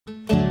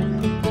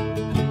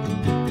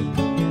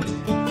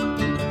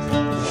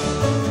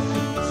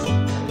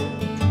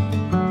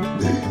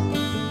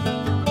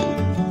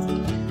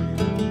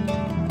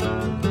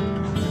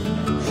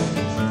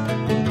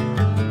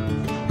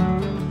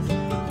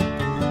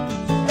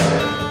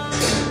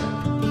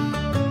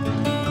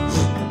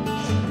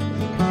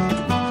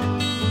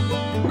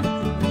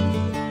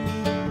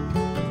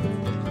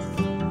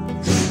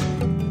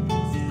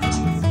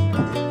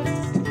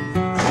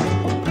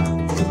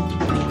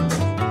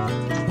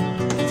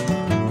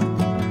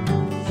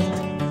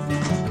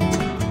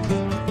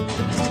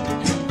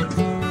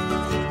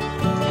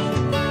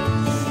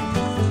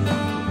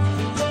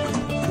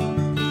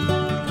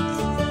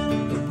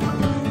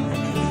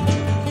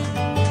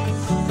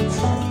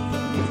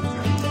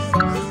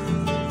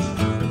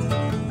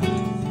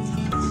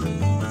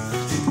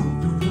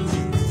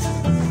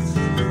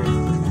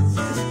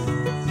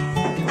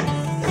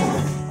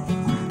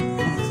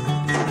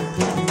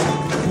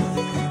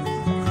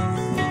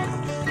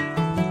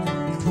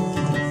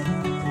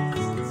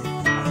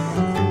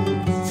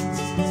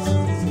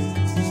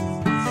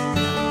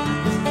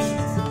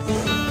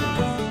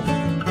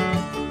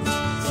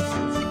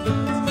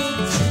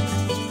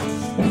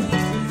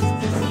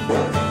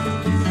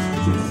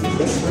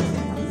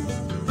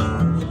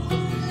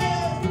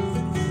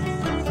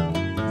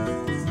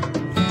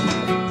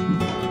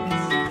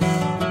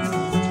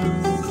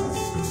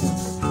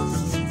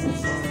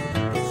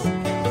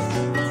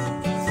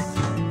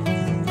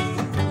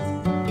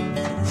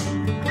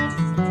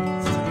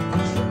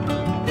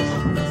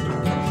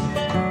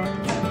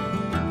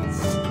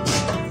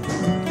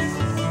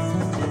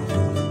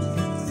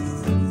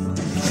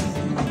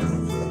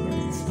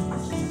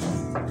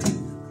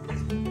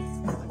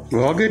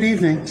Well, good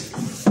evening.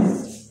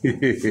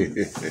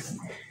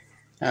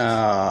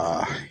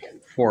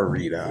 Poor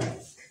Rita.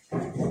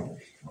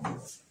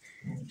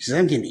 She says,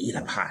 I'm going to eat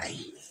a pie.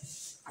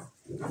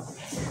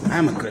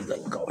 I'm a good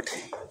little goat.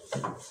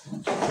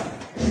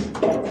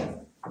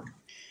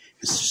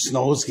 Mr.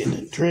 Snow's getting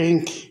a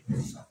drink.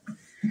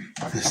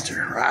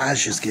 Mr.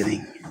 Raj is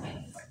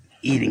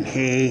eating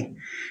hay.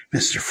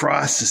 Mr.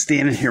 Frost is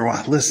standing here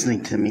while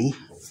listening to me.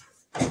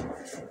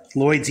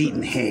 Lloyd's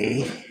eating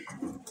hay.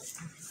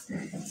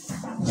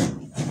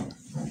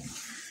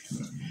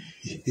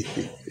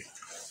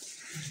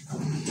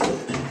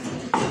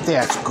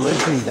 That's good,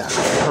 Rita.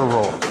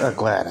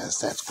 Gladys,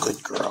 that's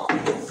good girl.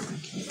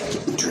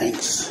 Getting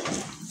drinks.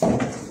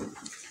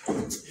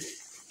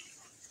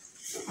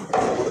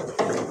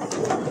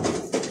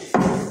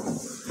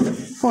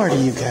 What are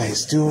you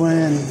guys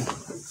doing?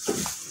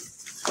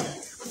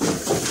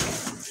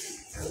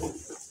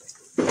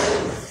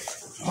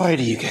 Why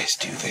do you guys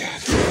do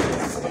that?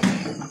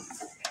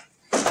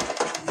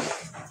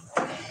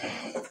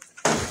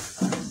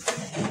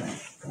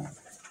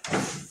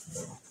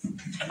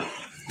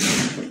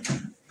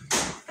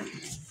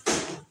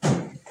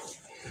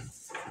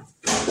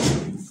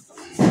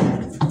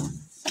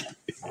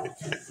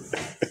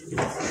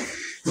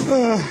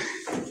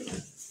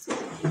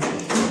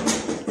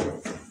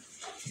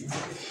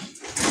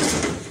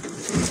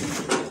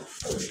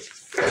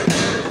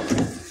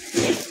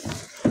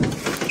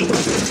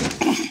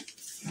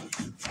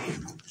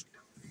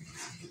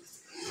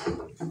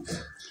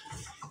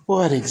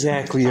 What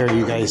exactly are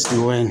you guys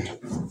doing?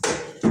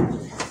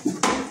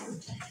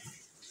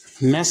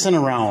 Messing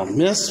around.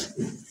 Miss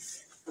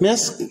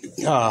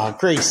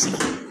Gracie.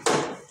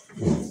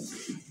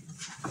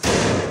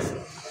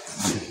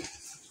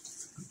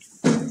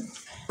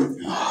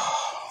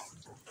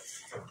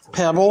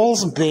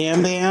 Pebbles,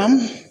 Bam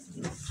Bam.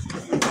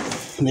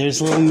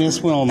 There's little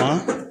Miss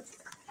Wilma.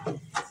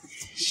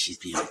 She's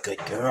being a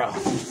good girl.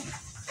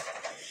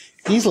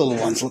 These little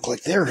ones look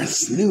like they're in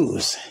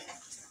snooze.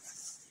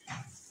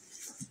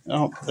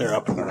 Oh, they're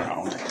up and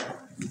around.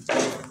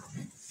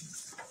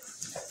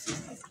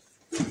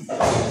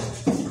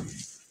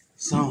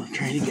 So I'm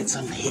trying to get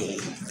some hay.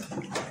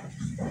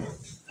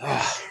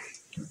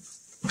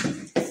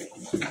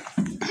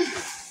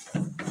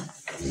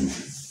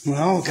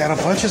 Well, got a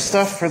bunch of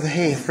stuff for the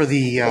hay, for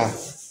the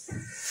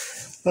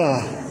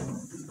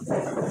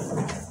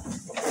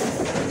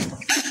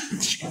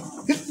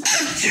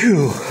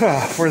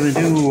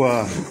new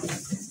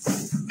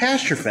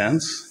pasture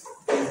fence.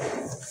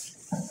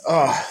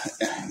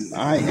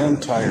 I am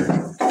tired.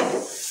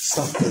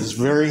 Stuff is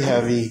very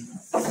heavy,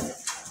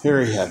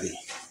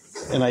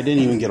 and I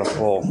didn't even get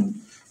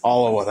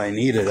all of what I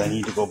needed. I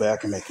need to go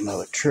back and make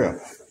another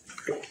trip.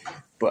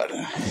 But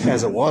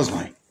as it was,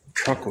 my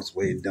truck was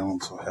weighed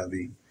down so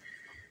heavy.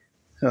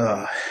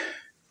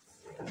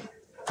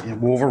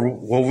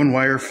 Woven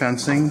wire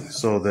fencing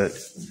so that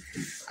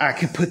I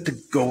can put the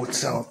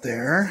goats out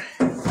there.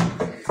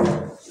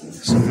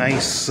 Some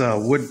nice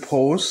wood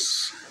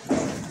posts.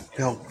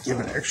 They'll give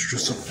it extra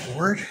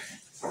support.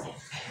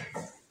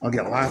 I'll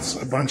get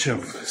a bunch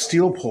of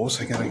steel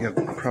posts. I gotta get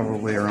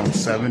probably around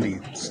 70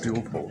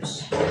 steel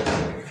posts.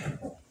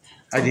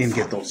 I didn't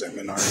get those at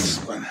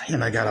Menards,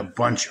 and I got a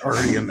bunch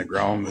already in the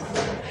ground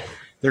that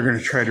they're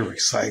gonna try to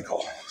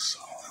recycle. So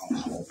I'll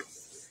hope.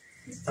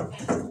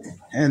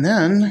 And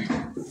then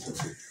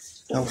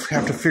I'll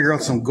have to figure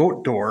out some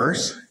goat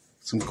doors,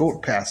 some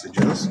goat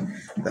passages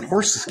that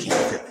horses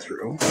can't fit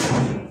through.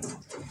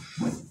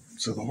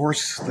 So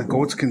the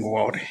goats can go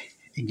out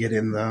and get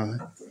in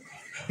the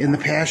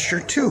pasture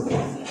too.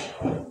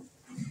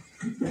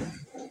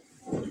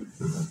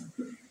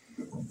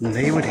 And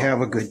they would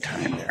have a good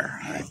time there,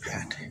 I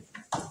bet.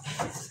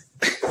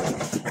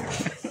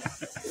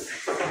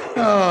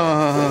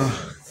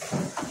 Oh,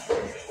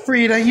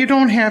 Rita, you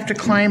don't have to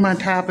climb on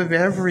top of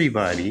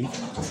everybody.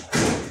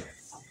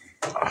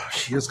 Oh,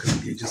 she is going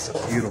to be just a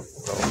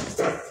beautiful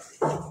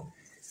goat.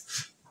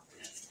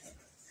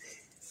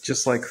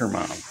 Just like her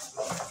mom.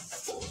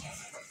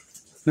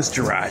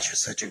 Mr. Raj is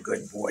such a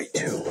good boy,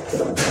 too. Get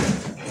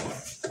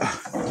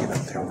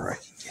up there where I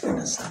can get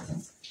into stuff.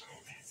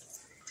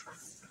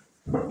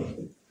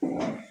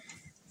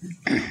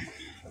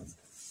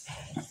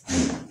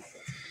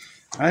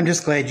 I'm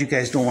just glad you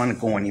guys don't want to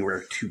go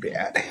anywhere too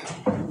bad.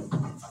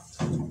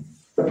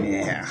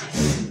 Yeah.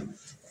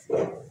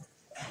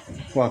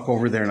 Walk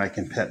over there and I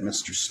can pet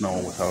Mr. Snow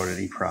without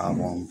any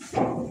problem.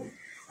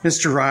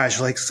 Mr. Raj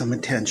likes some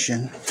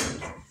attention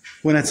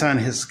when it's on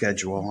his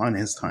schedule, on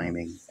his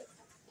timing.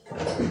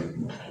 The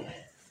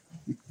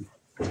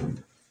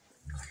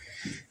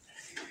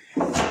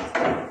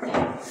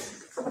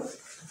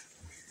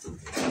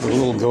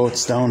little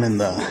goats down in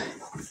the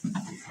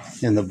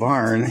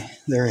barn,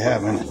 they were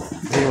having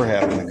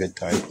a good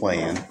time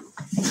playing,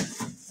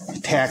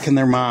 attacking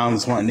their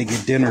moms, wanting to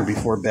get dinner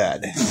before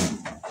bed.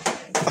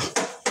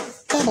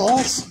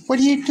 Pebbles, what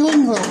are you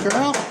doing, little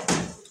girl?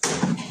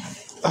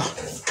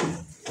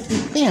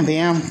 Bam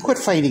Bam, quit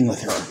fighting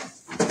with her.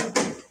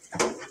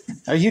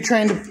 Are you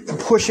trying to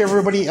push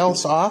everybody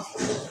else off?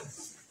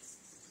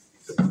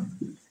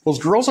 Those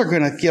girls are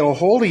going to get a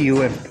hold of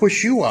you and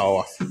push you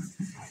off.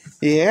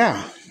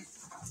 Yeah.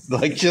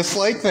 Like just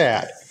like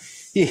that.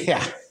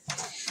 Yeah.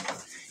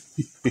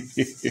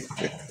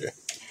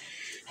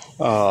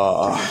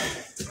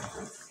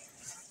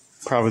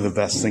 Probably the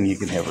best thing you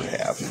can ever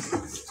have.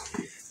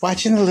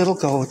 Watching the little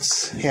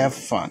goats have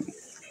fun.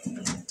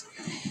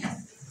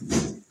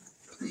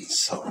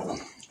 So.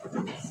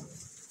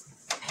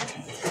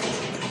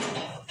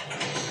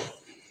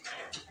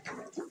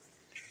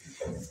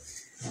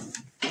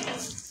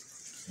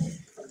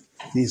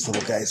 These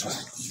little guys were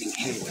eating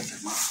hay with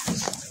their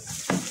moms.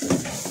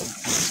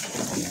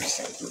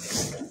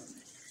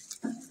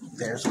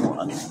 There's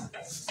one.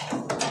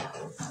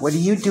 What are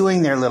you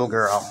doing there, little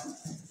girl?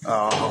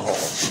 Oh,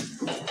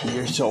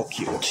 you're so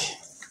cute.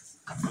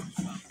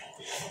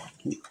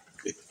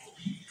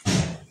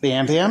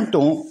 Bam Bam,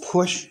 don't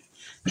push.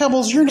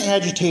 Pebbles, you're an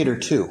agitator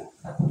too.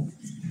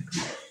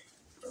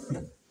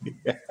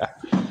 Yeah.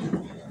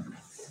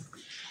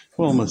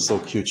 Wilma's so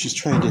cute. She's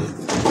trying to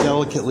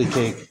delicately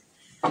take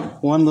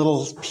one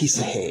little piece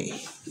of hay,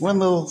 one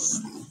little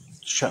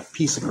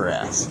piece of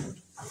grass.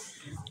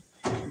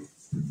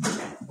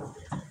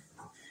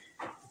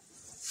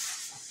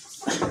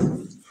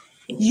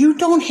 You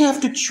don't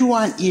have to chew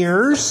on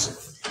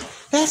ears.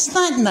 That's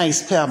not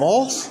nice,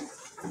 Pebbles.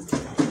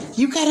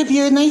 You gotta be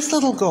a nice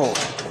little goat.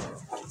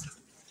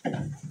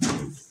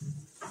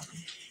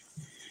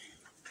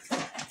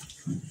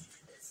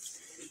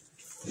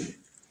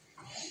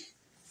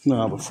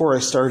 Now, before I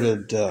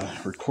started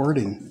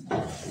recording,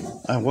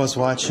 I was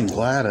watching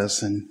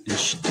Gladys, and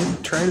she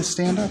did try to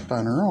stand up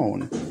on her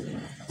own.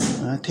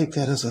 I take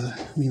that as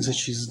means that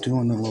she's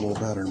doing a little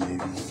better,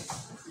 maybe.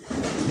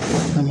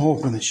 I'm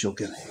hoping that she'll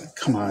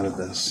come out of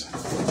this.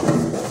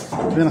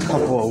 It's been a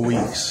couple of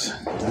weeks.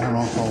 I don't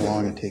know how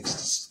long it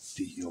takes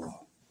to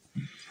heal,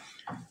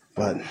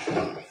 but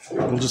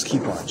we'll just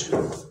keep watching.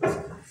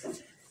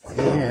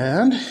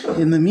 And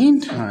in the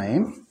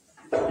meantime,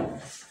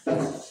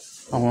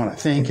 I want to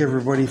thank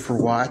everybody for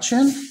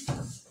watching.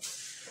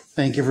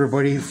 Thank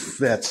everybody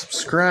that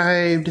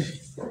subscribed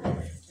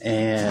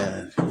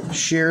and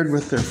shared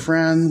with their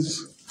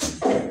friends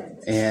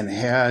and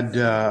had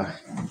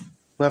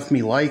left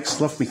me likes,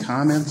 left me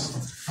comments.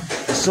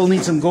 I still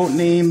need some goat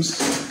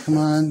names. Come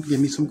on, give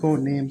me some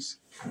goat names.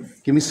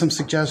 Give me some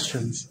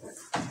suggestions.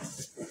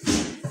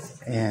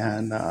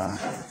 And I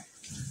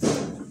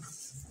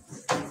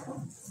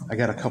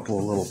got a couple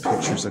of little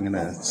pictures I'm going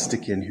to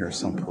stick in here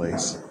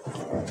someplace,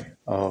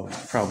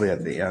 probably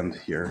at the end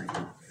here,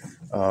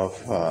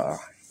 of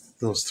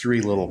those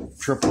three little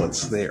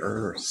triplets. They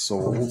are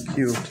so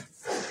cute.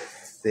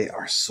 They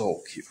are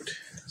so cute.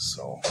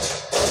 So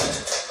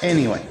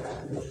anyway,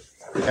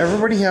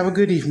 everybody have a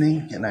good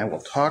evening, and I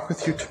will talk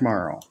with you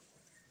tomorrow.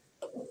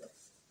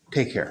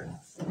 Take care.